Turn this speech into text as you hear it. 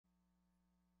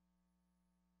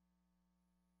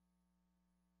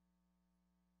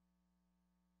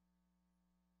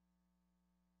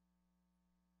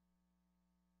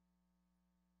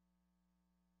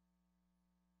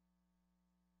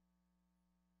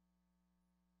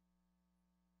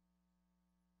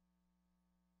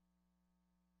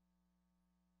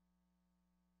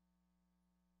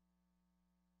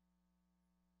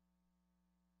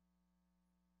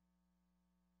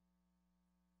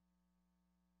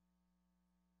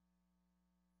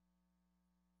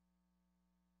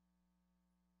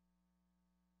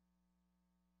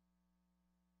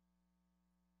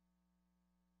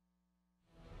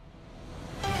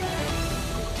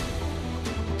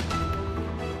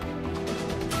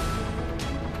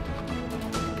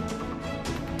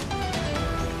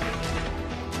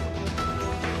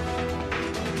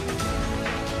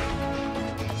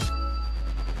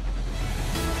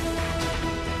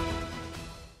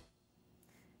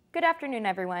Good afternoon,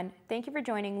 everyone. Thank you for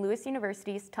joining Lewis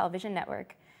University's television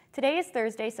network. Today is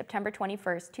Thursday, September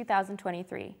 21st,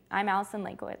 2023. I'm Allison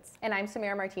Lankowitz. And I'm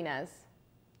Samira Martinez.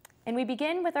 And we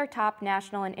begin with our top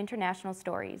national and international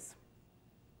stories.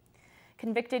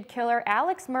 Convicted killer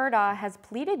Alex Murdaugh has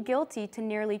pleaded guilty to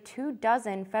nearly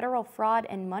 24 federal fraud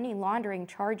and money laundering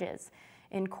charges.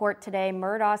 In court today,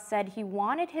 Murdaugh said he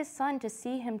wanted his son to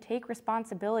see him take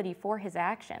responsibility for his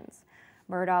actions.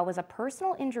 Murdaugh was a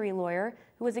personal injury lawyer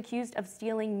who was accused of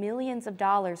stealing millions of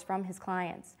dollars from his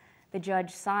clients. The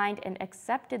judge signed and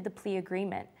accepted the plea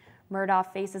agreement.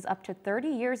 Murdaugh faces up to 30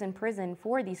 years in prison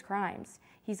for these crimes.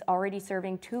 He's already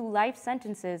serving 2 life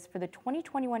sentences for the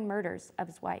 2021 murders of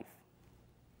his wife.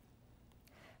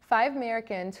 5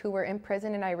 Americans who were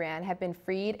imprisoned in Iran have been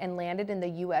freed and landed in the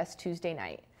U.S. Tuesday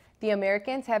night. The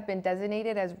Americans have been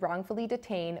designated as wrongfully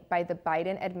detained by the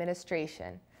Biden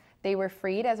administration. They were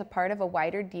freed as a part of a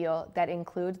wider deal that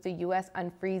includes the U.S.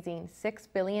 unfreezing $6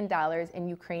 billion in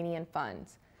Ukrainian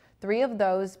funds. 3 of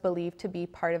those believed to be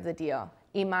part of the deal,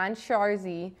 Iman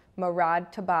Sharzi,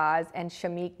 Murad Tabaz, and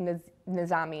Shamik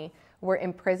Nizami, were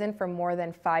imprisoned for more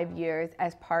than 5 years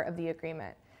as part of the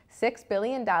agreement. $6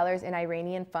 billion in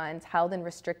Iranian funds held in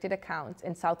restricted accounts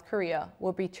in South Korea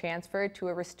will be transferred to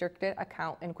a restricted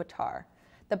account in Qatar.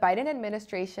 The Biden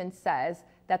administration says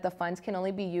that the funds can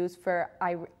only be used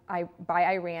by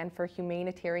Iran for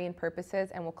humanitarian purposes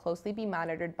and will closely be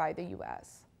monitored by the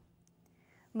U.S.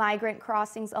 Migrant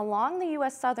crossings along the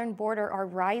U.S. southern border are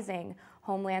rising.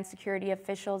 Homeland Security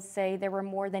officials say there were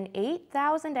more than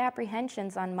 8,000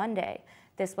 apprehensions on Monday.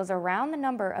 This was around the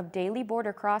number of daily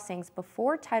border crossings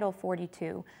before Title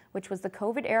 42, which was the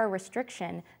COVID-era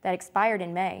restriction that expired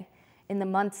in May. In the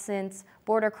months since,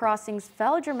 border crossings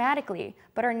fell dramatically,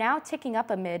 but are now ticking up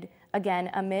amid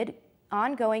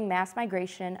ongoing mass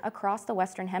migration across the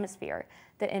Western Hemisphere.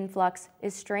 The influx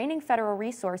is straining federal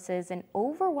resources and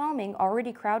overwhelming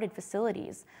already crowded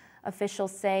facilities.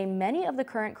 Officials say many of the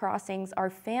current crossings are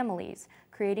families,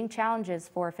 creating challenges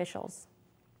for officials.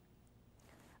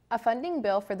 A funding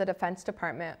bill for the Defense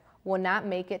Department will not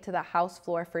make it to the House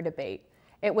floor for debate.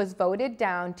 It was voted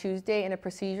down Tuesday in a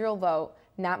procedural vote,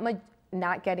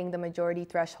 not getting the majority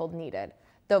threshold needed.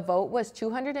 The vote was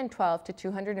 212 to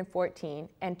 214,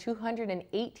 and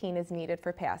 218 is needed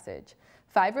for passage.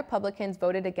 5 Republicans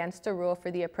voted against the rule for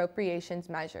the appropriations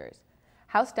measures.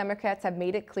 House Democrats have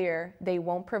made it clear they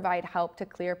won't provide help to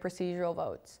clear procedural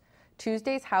votes.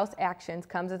 Tuesday's House actions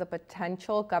comes as a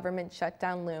potential government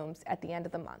shutdown looms at the end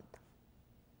of the month.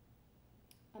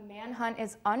 A manhunt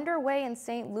is underway in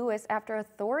St. Louis after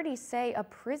authorities say a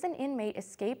prison inmate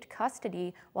escaped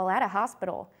custody while at a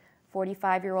hospital.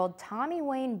 45-year-old Tommy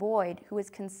Wayne Boyd, who is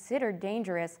considered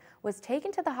dangerous, was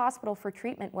taken to the hospital for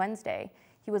treatment Wednesday.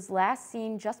 He was last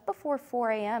seen just before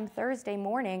 4 a.m. Thursday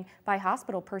morning by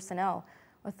hospital personnel.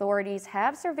 Authorities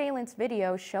have surveillance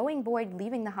video showing Boyd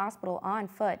leaving the hospital on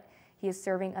foot. He is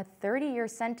serving a 30-year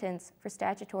sentence for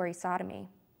statutory sodomy.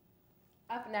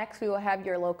 Up next, we will have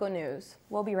your local news.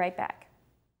 We'll be right back.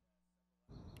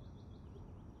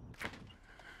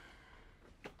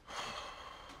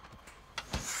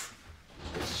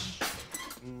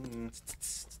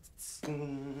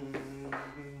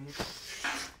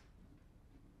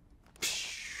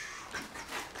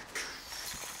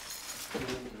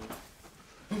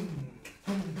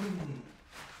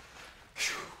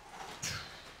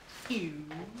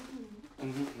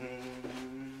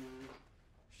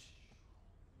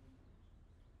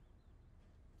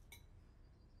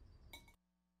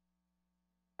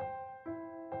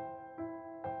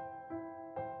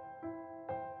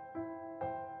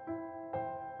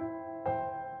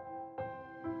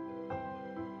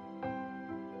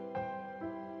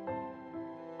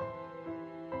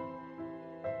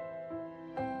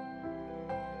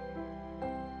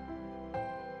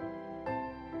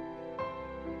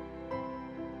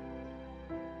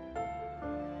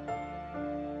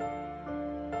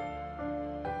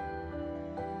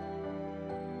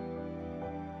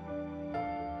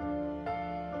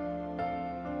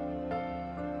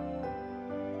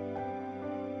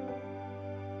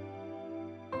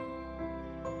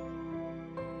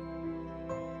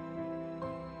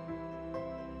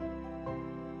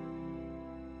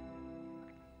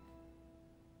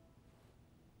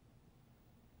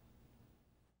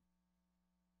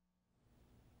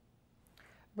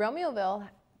 Romeoville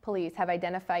police have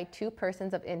identified 2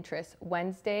 persons of interest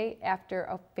Wednesday after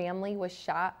a family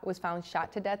was found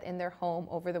shot to death in their home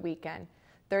over the weekend.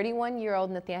 31-year-old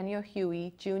Nathaniel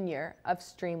Huey Jr. of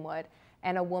Streamwood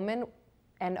and a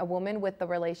woman with the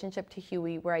relationship to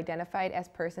Huey were identified as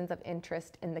persons of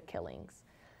interest in the killings.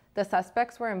 The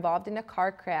suspects were involved in a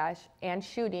car crash and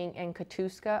shooting in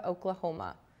Katuska,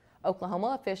 Oklahoma.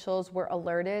 Oklahoma officials were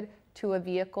alerted to a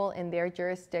vehicle in their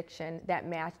jurisdiction that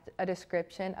matched a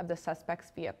description of the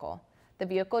suspect's vehicle. The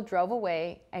vehicle drove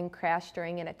away and crashed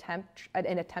during an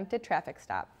attempted traffic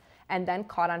stop and then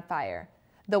caught on fire.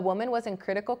 The woman was in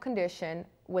critical condition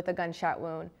with a gunshot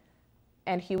wound,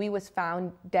 and Huey was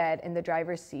found dead in the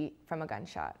driver's seat from a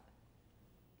gunshot.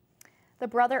 The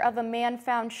brother of a man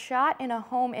found shot in a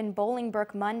home in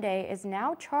Bolingbrook Monday is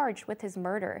now charged with his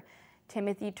murder.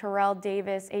 Timothy Terrell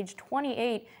Davis, age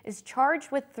 28, is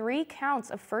charged with 3 counts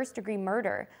of first-degree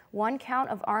murder, 1 count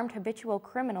of armed habitual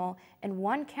criminal, and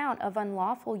 1 count of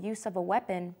unlawful use of a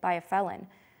weapon by a felon.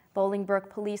 Bolingbrook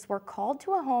police were called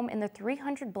to a home in the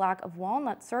 300 block of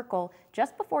Walnut Circle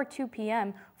just before 2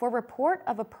 p.m. for report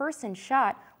of a person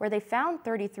shot, where they found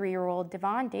 33-year-old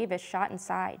Devon Davis shot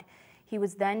inside. He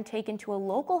was then taken to a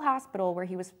local hospital where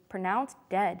he was pronounced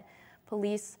dead.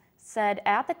 Police said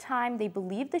at the time they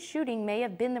believed the shooting may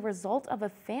have been the result of a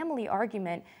family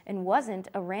argument and wasn't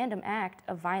a random act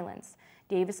of violence.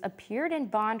 Davis appeared in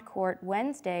bond court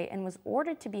Wednesday and was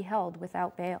ordered to be held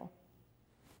without bail.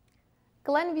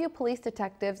 Glenview police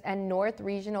detectives and North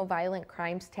Regional Violent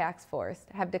Crimes Task Force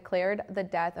have declared the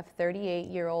death of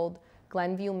 38-year-old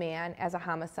Glenview man as a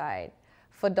homicide.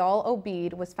 Fadal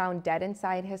Obeid was found dead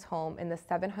inside his home in the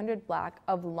 700 block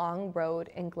of Long Road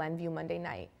in Glenview Monday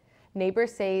night.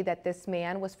 Neighbors say that this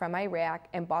man was from Iraq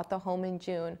and bought the home in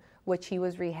June, which he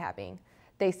was rehabbing.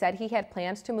 They said he had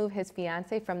plans to move his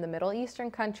fiancée from the Middle Eastern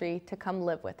country to come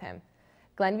live with him.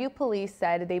 Glenview police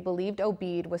said they believed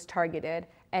Obeid was targeted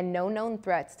and no known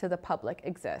threats to the public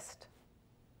exist.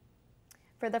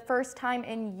 For the first time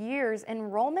in years,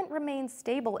 enrollment remains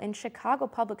stable in Chicago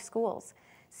public schools.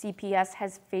 CPS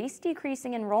has faced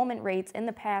decreasing enrollment rates in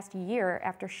the past year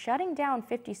after shutting down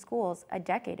 50 schools a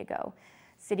decade ago.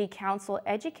 City Council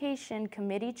Education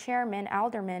Committee Chairman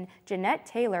Alderman Jeanette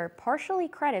Taylor partially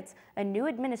credits a new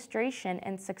administration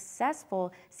and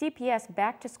successful CPS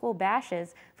back-to-school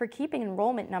bashes for keeping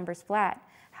enrollment numbers flat.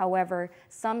 However,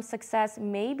 some success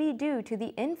may be due to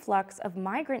the influx of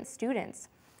migrant students.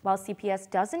 While CPS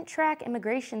doesn't track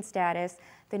immigration status,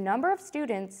 the number of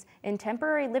students in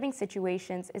temporary living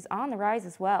situations is on the rise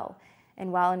as well.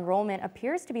 And while enrollment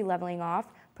appears to be leveling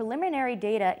off, preliminary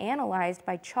data analyzed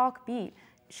by Chalkbeat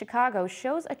Chicago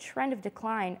shows a trend of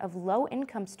decline of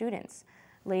low-income students.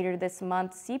 Later this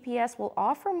month, CPS will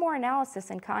offer more analysis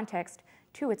and context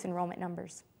to its enrollment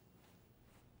numbers.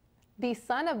 The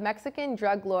son of Mexican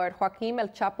drug lord Joaquim El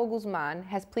Chapo Guzman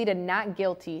has pleaded not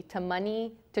guilty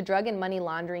to drug and money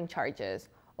laundering charges.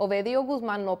 Ovidio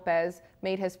Guzman Lopez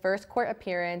made his first court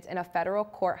appearance in a federal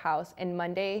courthouse in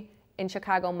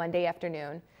Chicago Monday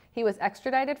afternoon. He was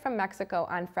extradited from Mexico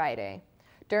on Friday.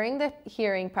 During the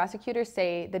hearing, prosecutors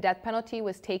say the death penalty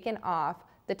was taken off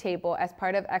the table as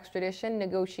part of extradition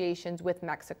negotiations with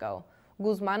Mexico.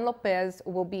 Guzman Lopez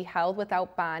will be held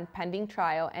without bond pending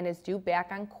trial and is due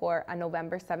back on court on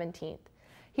November 17th.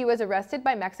 He was arrested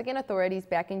by Mexican authorities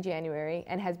back in January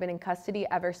and has been in custody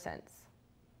ever since.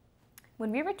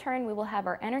 When we return, we will have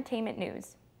our entertainment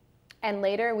news. And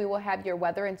later, we will have your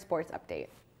weather and sports update.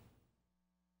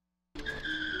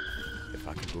 If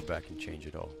I could go back and change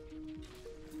it all,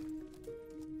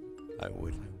 I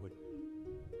would.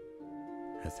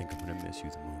 I think I'm gonna miss you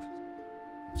the most.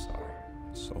 I'm sorry.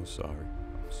 I'm so sorry.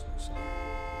 I'm so sorry.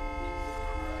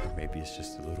 Or maybe it's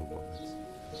just the little moments.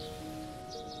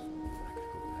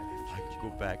 If I could go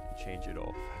back and change it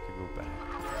all. If I could go back,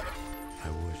 I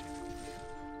would.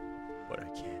 But I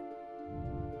can't.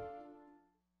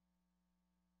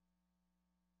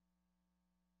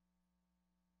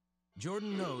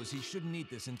 Jordan knows he shouldn't eat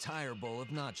this entire bowl of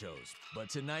nachos, but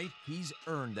tonight he's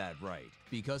earned that right,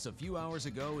 because a few hours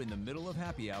ago in the middle of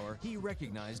happy hour, he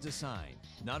recognized a sign,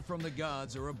 not from the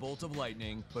gods or a bolt of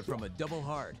lightning, but from a double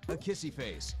heart, a kissy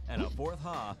face, and a fourth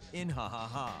ha in ha ha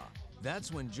ha.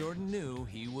 That's when Jordan knew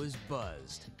he was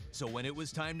buzzed. So when it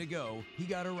was time to go, he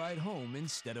got a ride home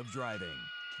instead of driving.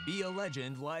 Be a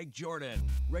legend like Jordan.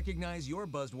 Recognize your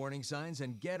buzzed warning signs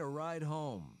and get a ride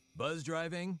home. Buzz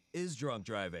driving is drunk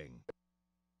driving.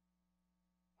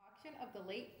 Auction of the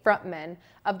late frontman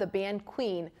of the band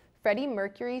Queen, Freddie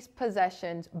Mercury's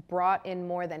possessions brought in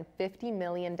more than $50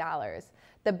 million.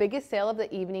 The biggest sale of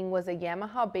the evening was a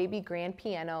Yamaha Baby Grand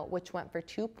piano, which went for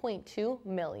 $2.2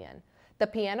 million. The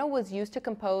piano was used to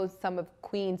compose some of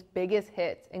Queen's biggest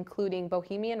hits, including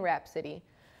Bohemian Rhapsody.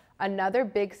 Another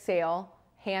big sale,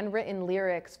 handwritten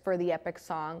lyrics for the epic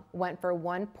song, went for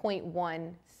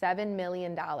 $1.17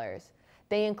 million.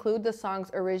 They include the song's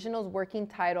original working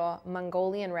title,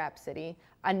 Mongolian Rhapsody.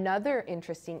 Another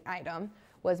interesting item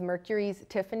was Mercury's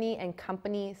Tiffany &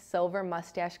 Company Silver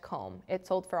Mustache Comb. It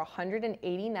sold for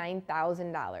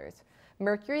 $189,000.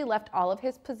 Mercury left all of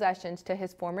his possessions to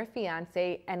his former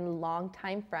fiancée and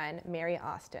longtime friend, Mary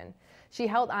Austin. She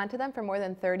held onto them for more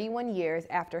than 31 years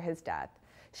after his death.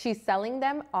 She's selling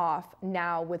them off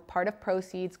now, with part of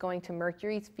proceeds going to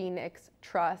Mercury's Phoenix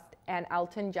Trust and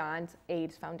Elton John's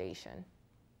AIDS Foundation.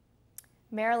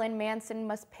 Marilyn Manson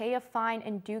must pay a fine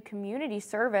and do community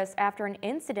service after an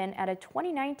incident at a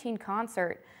 2019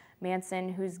 concert.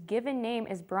 Manson, whose given name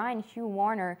is Brian Hugh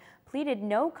Warner, pleaded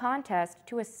no contest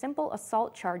to a simple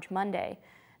assault charge Monday.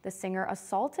 The singer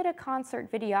assaulted a concert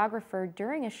videographer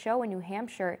during a show in New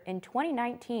Hampshire in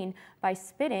 2019 by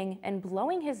spitting and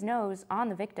blowing his nose on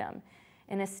the victim.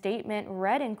 In a statement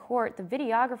read in court, the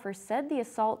videographer said the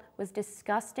assault was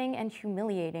disgusting and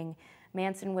humiliating.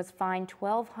 Manson was fined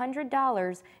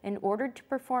 $1,200 and ordered to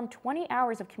perform 20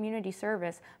 hours of community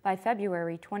service by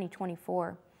February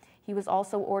 2024. He was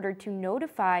also ordered to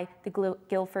notify the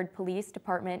Guilford Police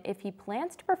Department if he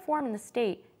plans to perform in the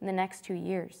state in the next 2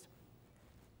 years.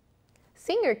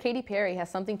 Singer Katy Perry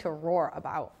has something to roar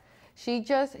about. She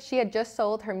had just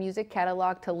sold her music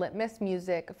catalog to Litmus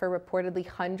Music for reportedly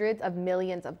hundreds of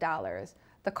millions of dollars.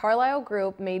 The Carlyle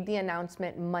Group made the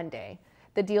announcement Monday.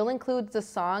 The deal includes the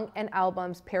song and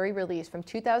albums Perry released from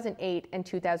 2008 and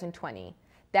 2020.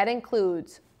 That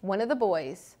includes One of the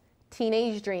Boys,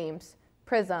 Teenage Dreams,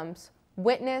 Prisms,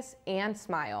 Witness, and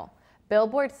Smile.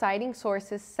 Billboard citing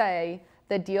sources say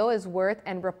the deal is worth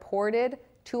and reported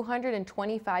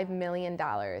 $225 million.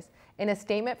 In a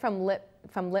statement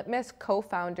from Litmus,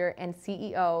 co-founder and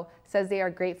CEO says they are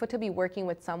grateful to be working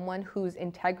with someone whose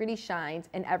integrity shines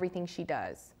in everything she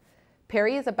does.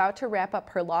 Perry is about to wrap up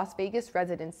her Las Vegas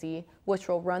residency, which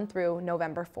will run through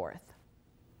November 4th.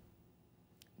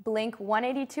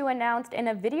 Blink-182 announced in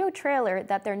a video trailer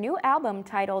that their new album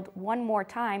titled One More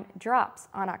Time drops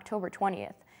on October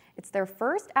 20th. It's their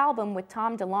first album with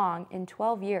Tom DeLonge in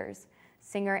 12 years.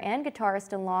 Singer and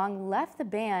guitarist DeLonge left the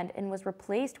band and was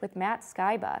replaced with Matt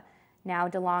Skiba. Now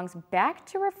DeLonge's back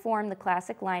to reform the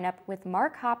classic lineup with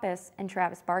Mark Hoppus and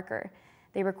Travis Barker.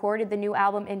 They recorded the new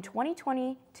album in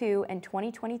 2022 and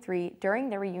 2023 during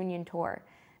their reunion tour.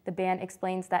 The band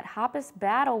explains that Hoppus'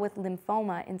 battle with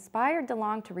lymphoma inspired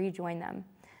DeLonge to rejoin them.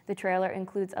 The trailer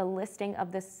includes a listing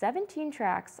of the 17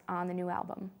 tracks on the new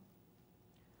album.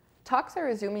 Talks are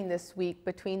resuming this week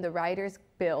between the Writers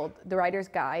Guild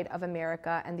of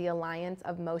America and the Alliance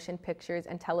of Motion Pictures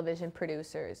and Television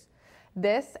Producers.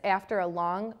 This after a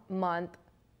long month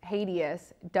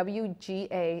hiatus.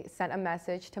 WGA sent a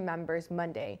message to members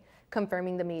Monday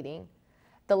confirming the meeting.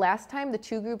 The last time the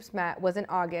two groups met was in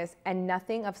August, and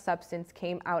nothing of substance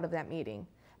came out of that meeting.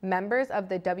 Members of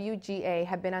the WGA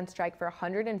have been on strike for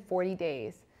 140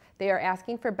 days. They are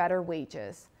asking for better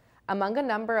wages, among a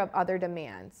number of other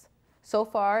demands. So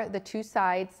far, the two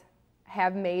sides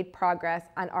have made progress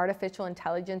on artificial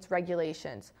intelligence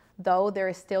regulations, though there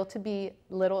is still to be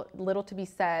little to be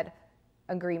said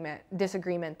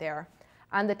disagreement there.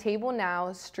 On the table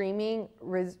now, streaming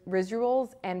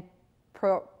residuals and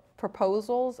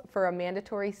proposals for a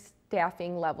mandatory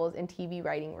staffing levels in TV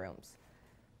writing rooms.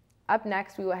 Up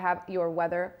next, we will have your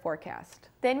weather forecast.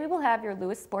 Then we will have your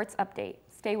Lewis Sports Update.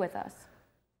 Stay with us.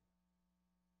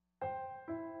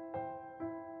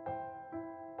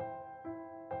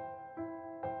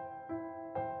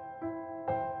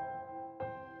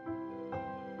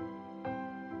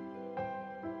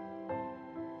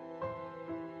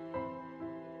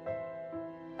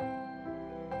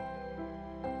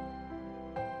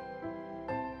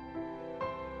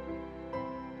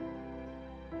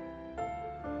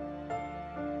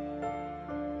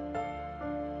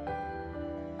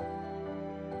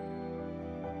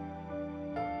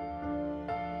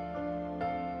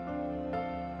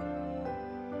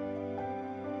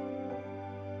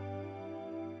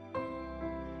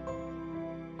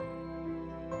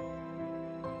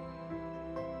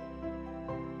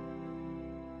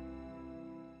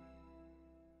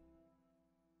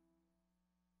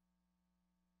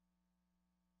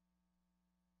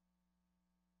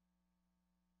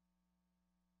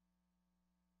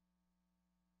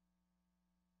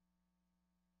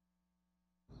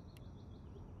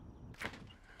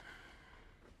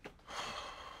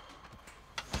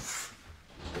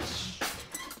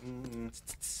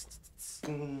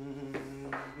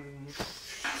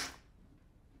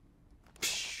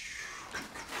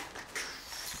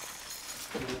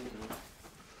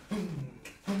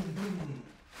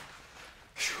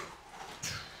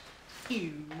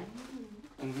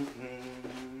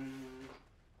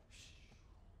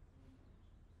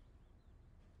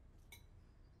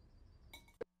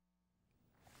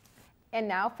 And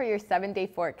now for your 7-day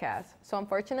forecast. So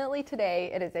unfortunately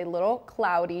today it is a little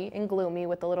cloudy and gloomy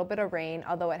with a little bit of rain,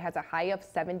 although it has a high of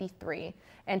 73.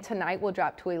 And tonight will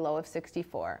drop to a low of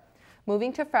 64.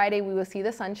 Moving to Friday, we will see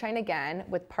the sunshine again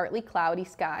with partly cloudy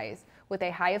skies with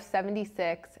a high of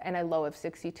 76 and a low of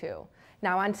 62.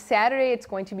 Now on Saturday, it's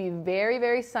going to be very,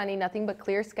 very sunny, nothing but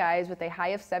clear skies with a high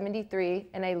of 73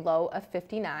 and a low of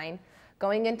 59.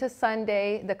 Going into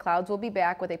Sunday, the clouds will be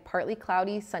back with a partly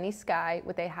cloudy, sunny sky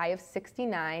with a high of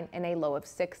 69 and a low of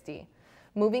 60.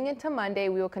 Moving into Monday,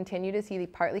 we will continue to see the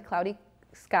partly cloudy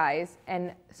skies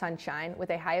and sunshine with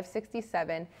a high of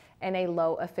 67 and a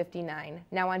low of 59.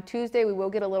 Now on Tuesday, we will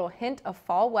get a little hint of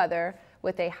fall weather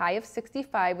with a high of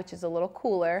 65, which is a little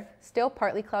cooler. Still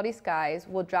partly cloudy skies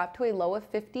will drop to a low of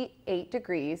 58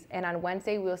 degrees. And on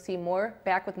Wednesday, we'll see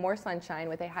back with more sunshine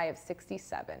with a high of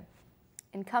 67.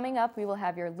 And coming up, we will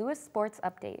have your Lewis Sports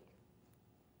Update.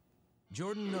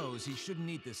 Jordan knows he shouldn't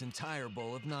eat this entire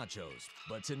bowl of nachos,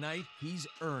 but tonight he's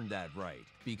earned that right.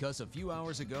 Because a few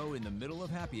hours ago in the middle of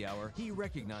happy hour, he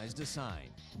recognized a sign.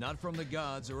 Not from the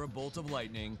gods or a bolt of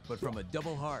lightning, but from a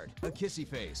double heart, a kissy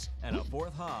face, and a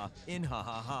fourth ha in ha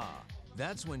ha ha.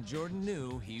 That's when Jordan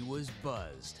knew he was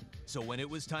buzzed. So when it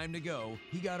was time to go,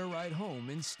 he got a ride home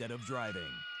instead of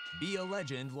driving. Be a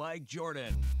legend like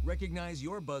Jordan. Recognize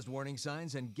your buzzed warning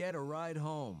signs and get a ride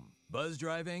home. Buzz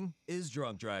driving is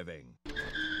drunk driving.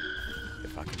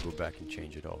 If I could go back and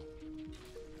change it all,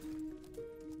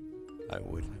 I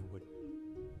would.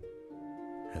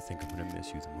 I think I'm gonna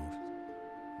miss you the most.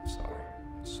 I'm sorry.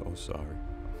 I'm so sorry.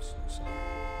 I'm so sorry.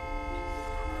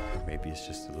 Or maybe it's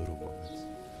just the little moments.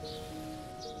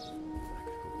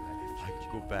 If I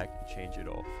could go back and change it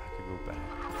all. If I could go back,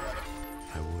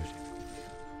 I would.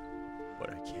 But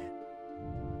I can't.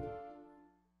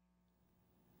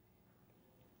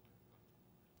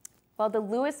 Well, the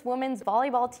Lewis women's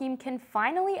volleyball team can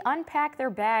finally unpack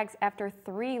their bags after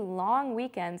 3 long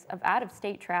weekends of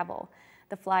out-of-state travel.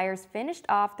 The Flyers finished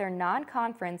off their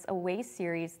non-conference away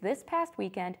series this past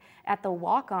weekend at the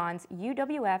Walk-Ons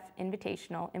UWF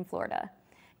Invitational in Florida.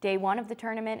 Day 1 of the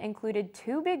tournament included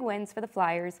 2 big wins for the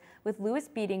Flyers, with Lewis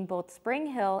beating both Spring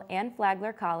Hill and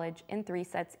Flagler College in 3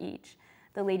 sets each.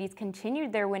 The ladies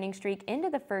continued their winning streak into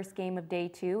the first game of Day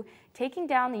 2, taking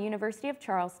down the University of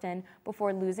Charleston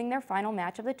before losing their final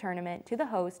match of the tournament to the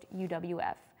host,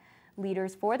 UWF.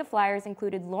 Leaders for the Flyers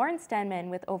included Lauren Stenman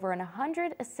with over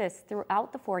 100 assists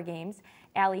throughout the 4 games,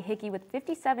 Allie Hickey with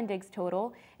 57 digs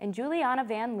total, and Juliana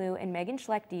Van Loo and Megan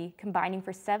Schlechte combining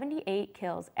for 78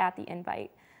 kills at the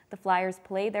Invite. The Flyers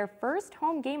play their first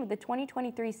home game of the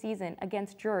 2023 season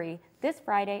against Drury this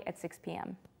Friday at 6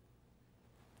 p.m.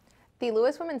 The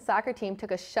Lewis women's soccer team took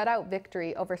a shutout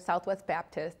victory over Southwest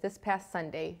Baptist this past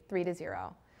Sunday,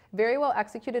 3-0. Very well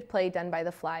executed play done by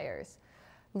the Flyers.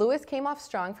 Lewis came off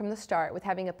strong from the start with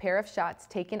having a pair of shots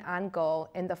taken on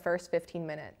goal in the first 15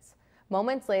 minutes.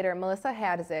 Moments later, Melissa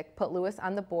Hadzik put Lewis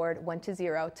on the board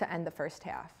 1-0 to end the first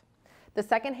half. The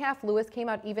second half, Lewis came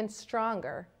out even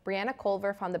stronger. Brianna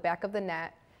Culver found the back of the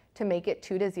net to make it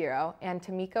 2-0, and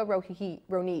Tamika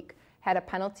Ronique had a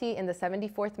penalty in the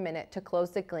 74th minute to close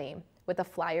the game with a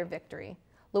Flyer victory.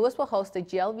 Lewis will host the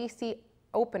GLVC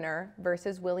opener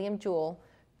versus William Jewell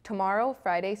tomorrow,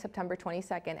 Friday, September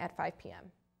 22nd at 5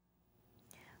 p.m.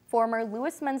 Former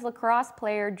Lewis men's lacrosse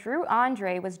player Drew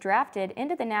Andre was drafted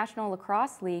into the National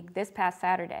Lacrosse League this past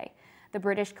Saturday. The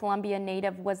British Columbia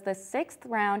native was the 6th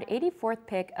round, 84th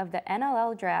pick of the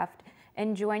NLL draft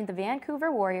and joined the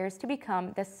Vancouver Warriors to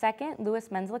become the 2nd Lewis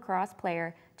men's lacrosse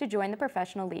player to join the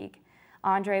professional league.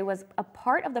 Andre was a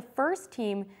part of the first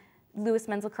team Lewis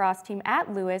men's lacrosse team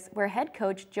at Lewis, where head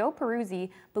coach Joe Peruzzi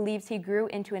believes he grew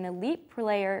into an elite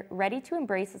player ready to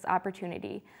embrace this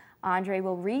opportunity. Andre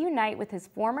will reunite with his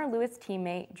former Lewis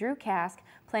teammate Drew Kask,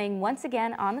 playing once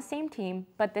again on the same team,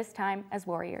 but this time as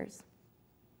Warriors.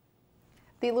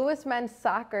 The Lewis men's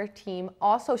soccer team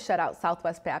also shut out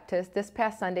Southwest Baptist this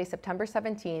past Sunday, September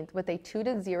 17th, with a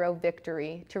 2-0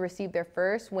 victory to receive their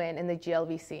first win in the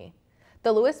GLVC.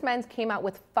 The Lewis men's came out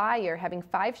with fire, having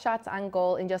 5 shots on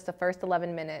goal in just the first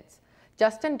 11 minutes.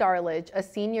 Justin Darledge, a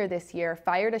senior this year,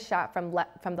 fired a shot from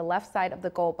the left side of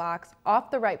the goal box, off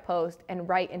the right post, and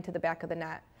right into the back of the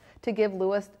net to give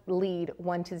Lewis lead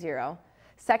 1-0.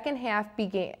 Second half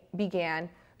began.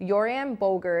 Yoram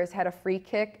Bogers had a free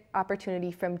kick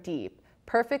opportunity from deep,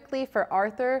 perfectly for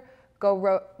Arthur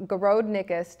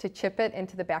Gorodnikas to chip it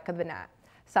into the back of the net.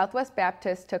 Southwest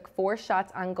Baptist took 4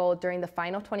 shots on goal during the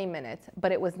final 20 minutes,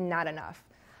 but it was not enough.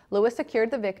 Lewis secured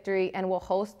the victory and will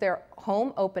host their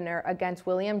home opener against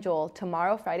William Jewell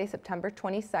tomorrow, Friday, September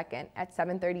 22nd at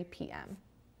 7:30 p.m.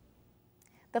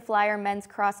 The Flyer men's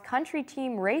cross-country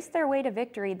team raced their way to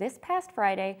victory this past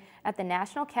Friday at the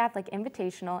National Catholic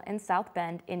Invitational in South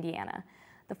Bend, Indiana.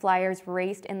 The Flyers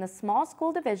raced in the small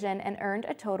school division and earned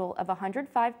a total of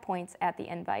 105 points at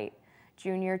the invite.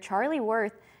 Junior Charlie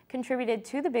Worth contributed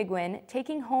to the big win,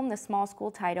 taking home the small school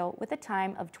title with a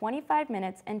time of 25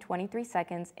 minutes and 23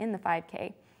 seconds in the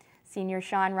 5K. Senior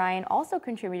Sean Ryan also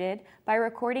contributed by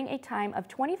recording a time of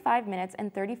 25 minutes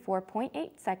and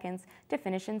 34.8 seconds to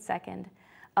finish in second.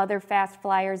 Other fast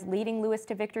Flyers leading Lewis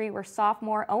to victory were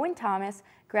sophomore Owen Thomas,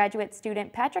 graduate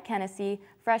student Patrick Hennessy,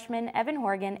 freshman Evan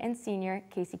Horgan, and senior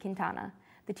Casey Quintana.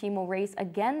 The team will race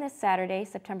again this Saturday,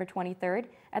 September 23rd,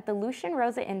 at the Lucian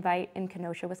Rosa Invite in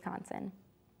Kenosha, Wisconsin.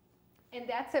 And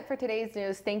that's it for today's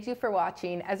news. Thank you for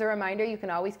watching. As a reminder, you can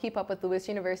always keep up with Lewis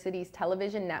University's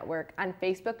television network on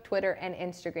Facebook, Twitter, and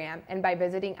Instagram, and by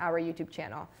visiting our YouTube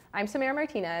channel. I'm Samara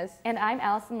Martinez. And I'm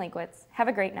Allison Linkwitz. Have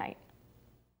a great night.